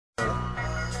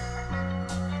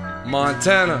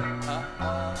Montana.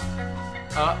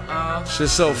 Shit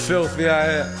so filthy out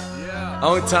here.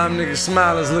 Only time niggas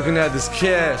smile is looking at this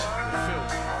cash.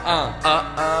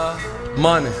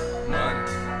 Money.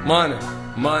 Money. Money.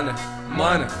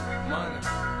 Money.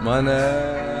 Money.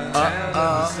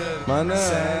 Money.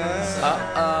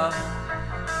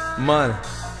 Money.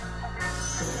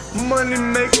 Money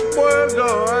make the world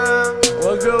go round.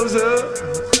 What goes up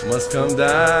must come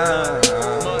down.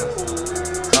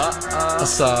 I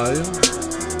saw you,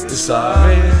 you saw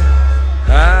me.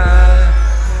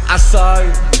 I saw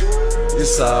you, you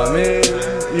saw me.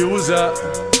 You was up,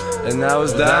 and I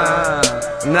was down.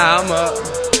 Now I'm up,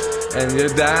 and you're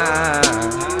down.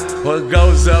 What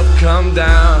goes up, come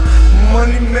down.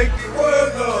 Money make the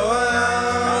world go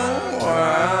round,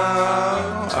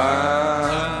 round, round.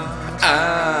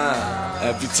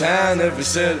 Every town, every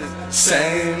city,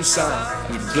 same song.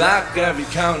 Every block, every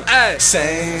county,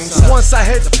 same song. Once I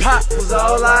hit the pot, was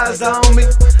all eyes on me.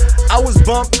 I was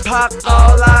bumping pop,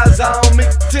 all eyes on me.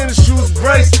 Tennis shoes,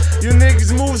 brace, you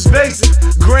niggas move spaces.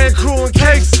 Grand crew and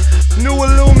cases, new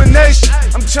illumination.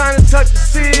 I'm trying to touch the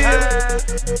seal.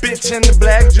 Bitch in the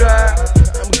black drive.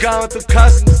 I'm going through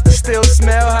customs, still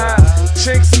smell high.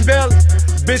 Chinx and belly,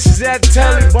 bitches at the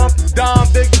telly. Bumping down,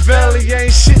 big belly,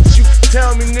 ain't shit you can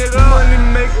tell me, nigga. Money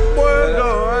make the world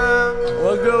go round.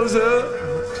 What goes up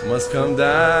must come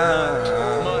down.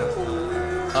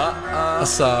 I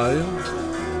saw you,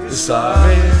 you saw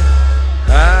me.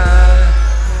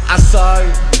 I saw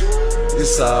you, you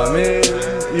saw me.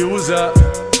 You was up,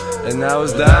 and I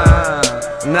was down.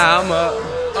 Now I'm up,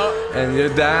 and you're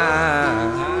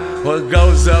down. What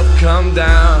goes up, come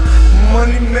down.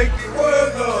 Money make the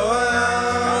world go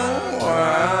round,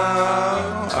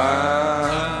 round,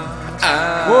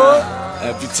 round. What?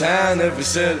 Every town, every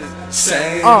city,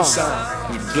 same song.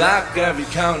 Every block, every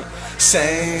county,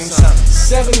 same song.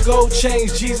 7 gold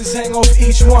chains, Jesus hang off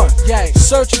each one.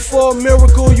 Searching for a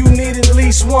miracle, you need at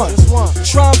least one.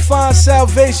 Try and find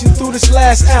salvation through this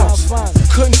last ounce.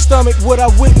 Couldn't stomach what I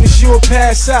witnessed, you'll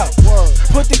pass out.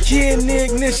 Put the key in the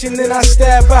ignition, then I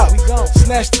stab out.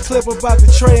 Snatch the clip about the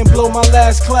tray and blow my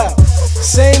last cloud.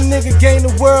 Same nigga gain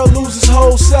the world, lose his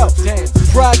whole self.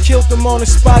 Pride killed him on the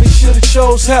spot, he should've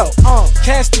chose help.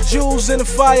 Cast the jewels in the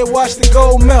fire, watch the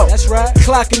gold melt. That's right.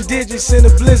 Clocking digits in a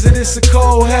blizzard, it's a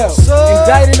cold hell.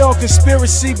 Indicted on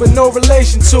conspiracy, but no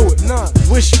relation to it.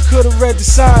 Wish you could've read the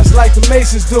signs like the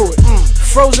Masons do it.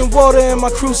 Frozen water in my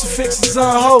crucifix is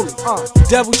unholy.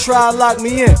 Devil tried to lock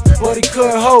me in, but he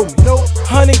couldn't hold me.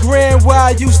 100 grand where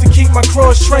I used to keep my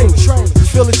cross training.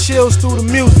 Feel the chills through the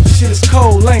music, shit is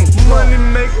cold, ain't it? Money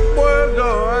make the world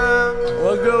go round.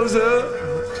 What goes up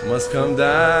must come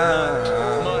down.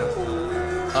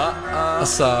 I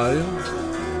saw you,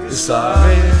 you saw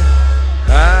me.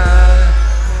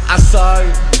 I saw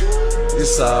you, you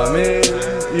saw me.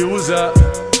 You was up,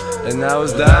 and I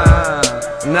was down.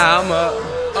 Now I'm up,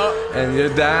 and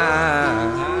you're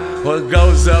down. What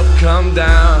goes up, come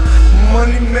down.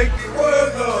 Money make the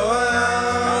world go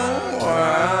round,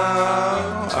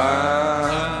 round, round.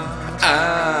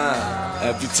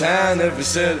 Every town, every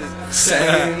city,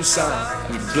 same song.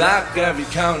 Every block, every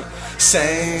county,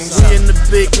 same song. We in the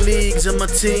big leagues and my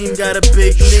team got a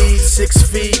big lead. 6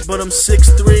 feet, but I'm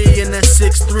 6'3", and that's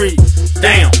 6'3".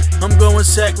 Damn, I'm going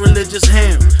sacrilegious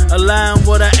ham. Allowing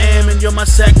what I am, and you're my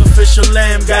sacrificial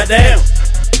lamb. Goddamn.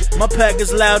 My pack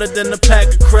is louder than the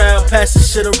pack of crowd. Passing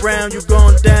shit around, you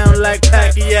going down like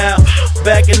Pacquiao.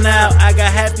 Backing out, I got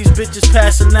half these bitches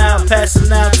passing out.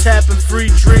 Tapping free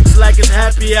drinks like it's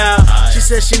happy hour. She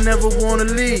said she never wanna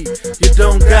leave, you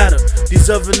don't gotta. These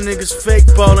other niggas fake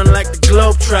ballin' like the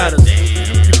Globetrotters.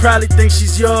 You probably think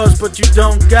she's yours, but you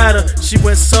don't got her. She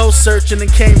went soul searching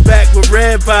and came back with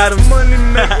red bottoms. Money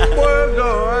make the world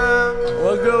go round.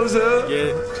 What goes up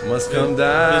must come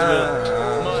down.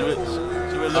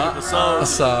 I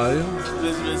saw you,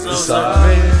 you saw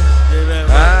me.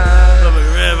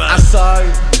 I saw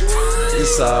you, you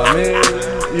saw me.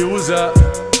 You was up,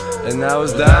 and I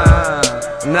was down.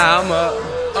 Now I'm up,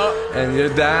 and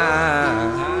you're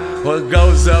down. What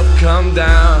goes up, come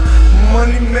down.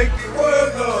 Money make the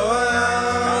world go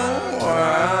round,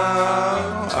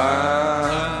 round,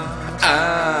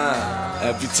 round.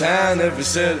 Every town, every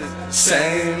city,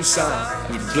 same song.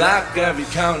 Every block, every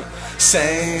county,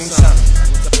 same song.